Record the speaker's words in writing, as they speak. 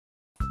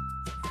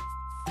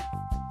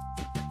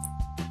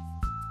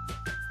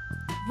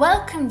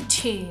Welcome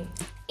to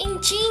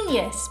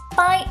Ingenious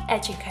by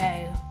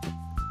Educo.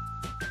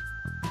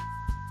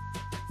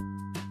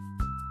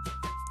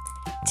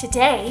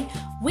 Today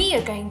we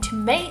are going to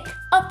make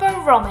a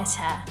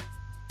barometer.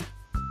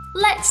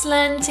 Let's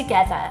learn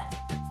together.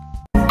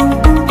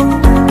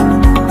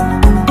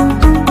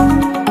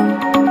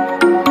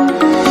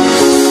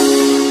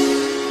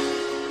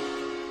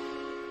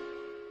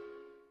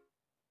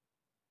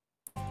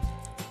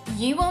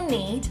 You will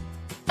need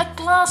a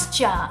glass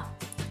jar,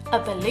 a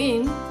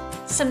balloon,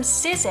 some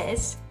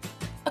scissors,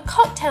 a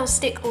cocktail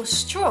stick or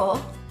straw,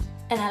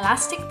 an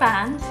elastic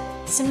band,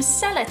 some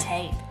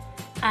sellotape,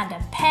 and a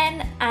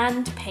pen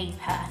and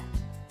paper.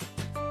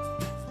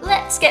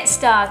 Let's get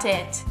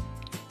started.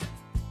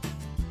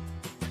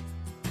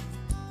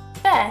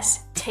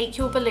 First, take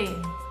your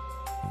balloon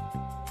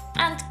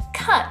and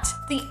cut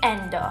the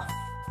end off.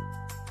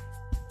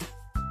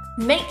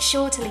 Make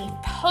sure to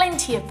leave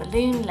plenty of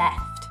balloon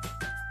left.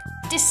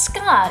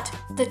 Discard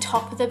the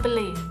top of the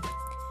balloon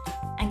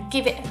and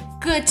give it a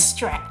good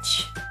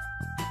stretch.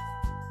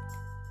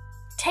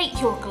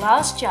 Take your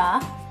glass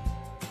jar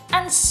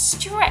and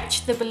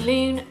stretch the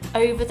balloon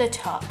over the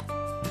top.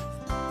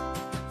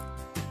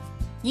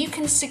 You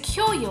can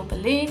secure your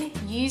balloon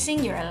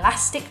using your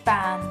elastic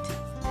band.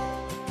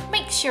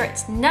 Make sure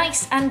it's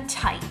nice and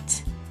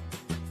tight.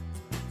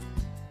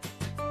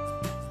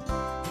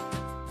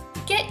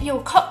 Get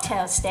your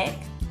cocktail stick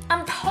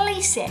and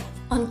place it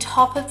on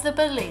top of the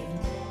balloon.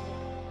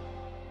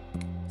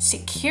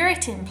 Secure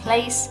it in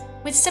place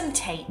with some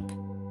tape.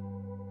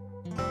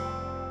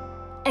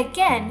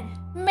 Again,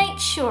 make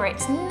sure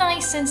it's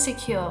nice and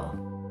secure.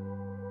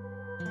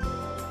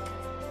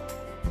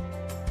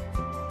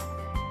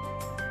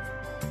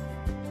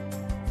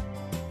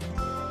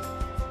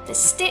 The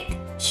stick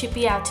should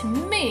be able to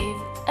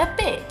move a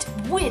bit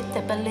with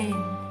the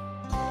balloon.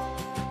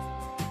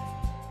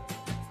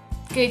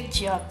 Good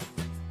job.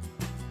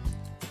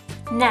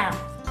 Now,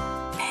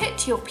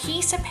 put your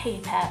piece of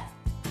paper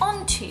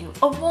onto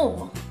a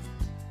wall.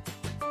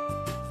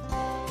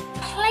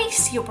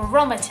 Place your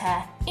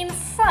barometer in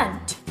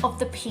front of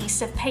the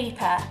piece of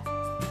paper.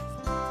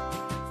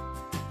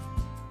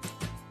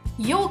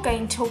 You're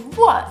going to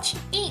watch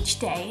each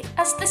day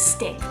as the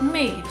stick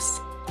moves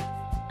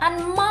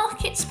and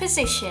mark its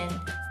position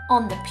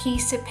on the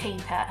piece of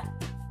paper.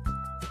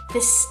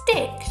 The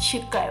stick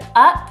should go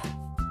up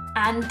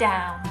and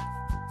down.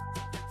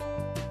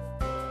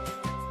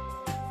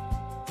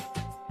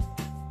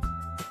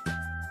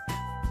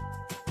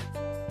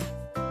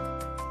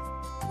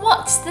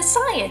 What's the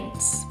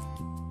science?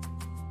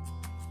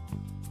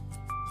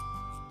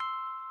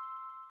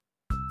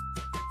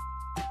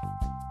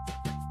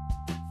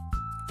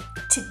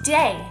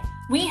 Today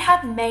we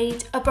have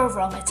made a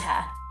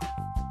barometer.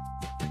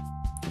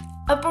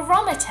 A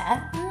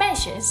barometer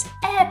measures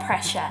air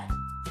pressure.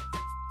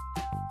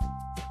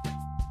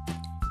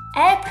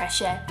 Air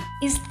pressure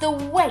is the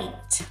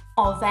weight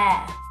of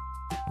air.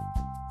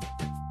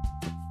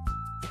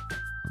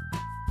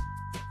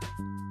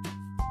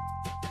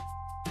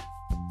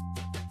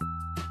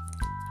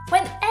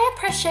 When air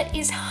pressure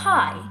is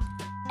high,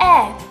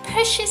 air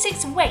pushes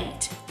its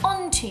weight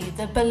onto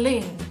the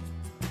balloon.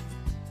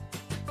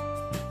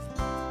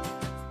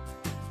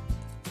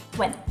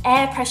 When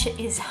air pressure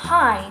is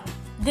high,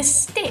 the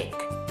stick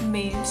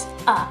moves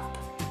up.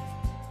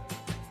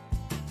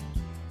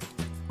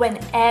 When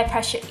air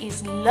pressure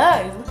is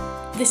low,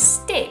 the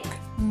stick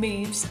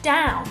moves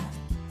down.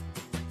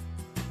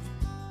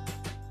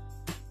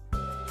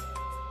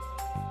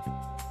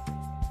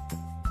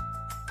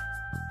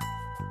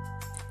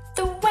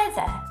 The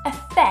weather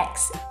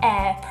affects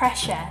air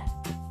pressure.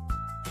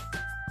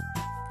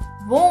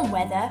 Warm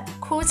weather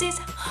causes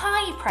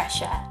high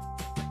pressure.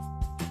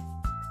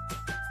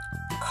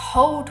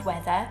 Cold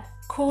weather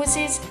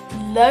causes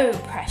low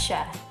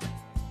pressure.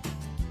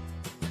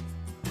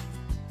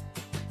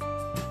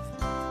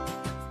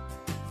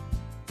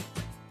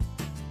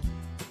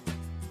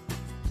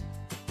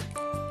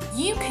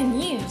 You can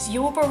use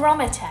your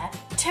barometer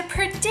to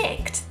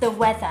predict the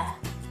weather.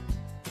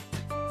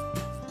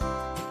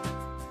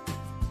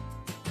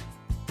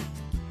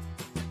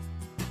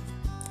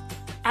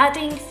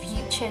 Adding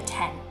future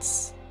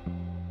tense.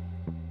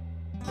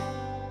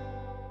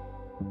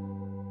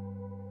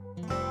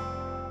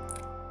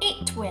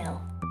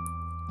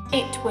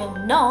 It will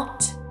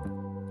not,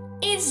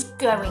 is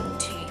going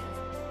to.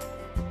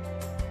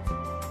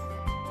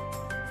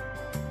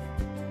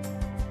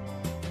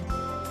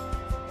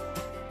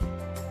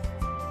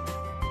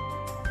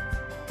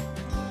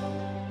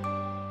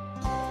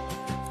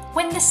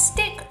 When the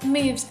stick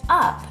moves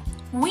up,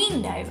 we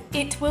know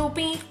it will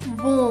be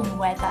warm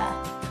weather.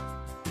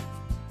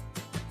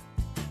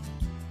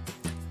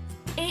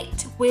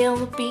 It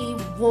will be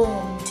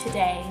warm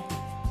today.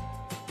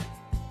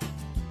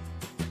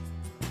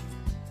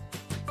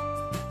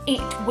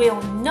 It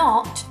will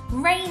not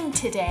rain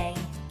today.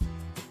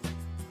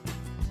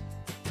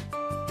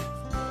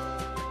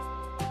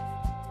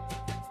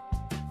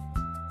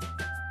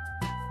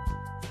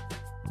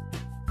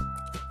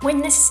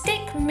 When the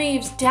stick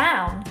moves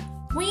down,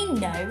 We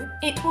know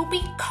it will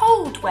be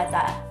cold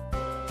weather.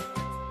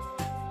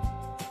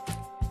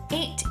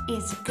 It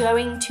is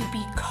going to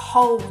be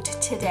cold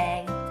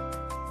today.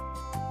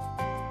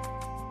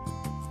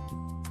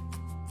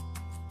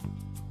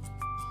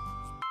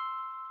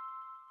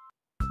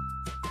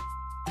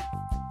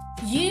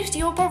 Use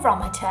your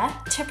barometer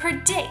to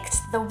predict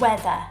the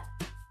weather.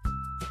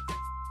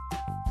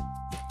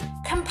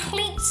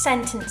 Complete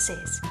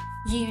sentences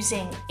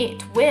using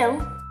it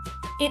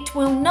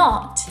will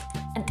not,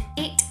 and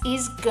it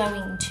is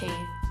going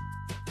to.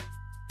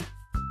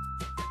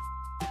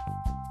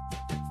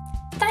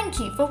 Thank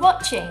you for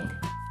watching.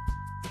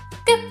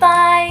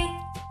 Goodbye!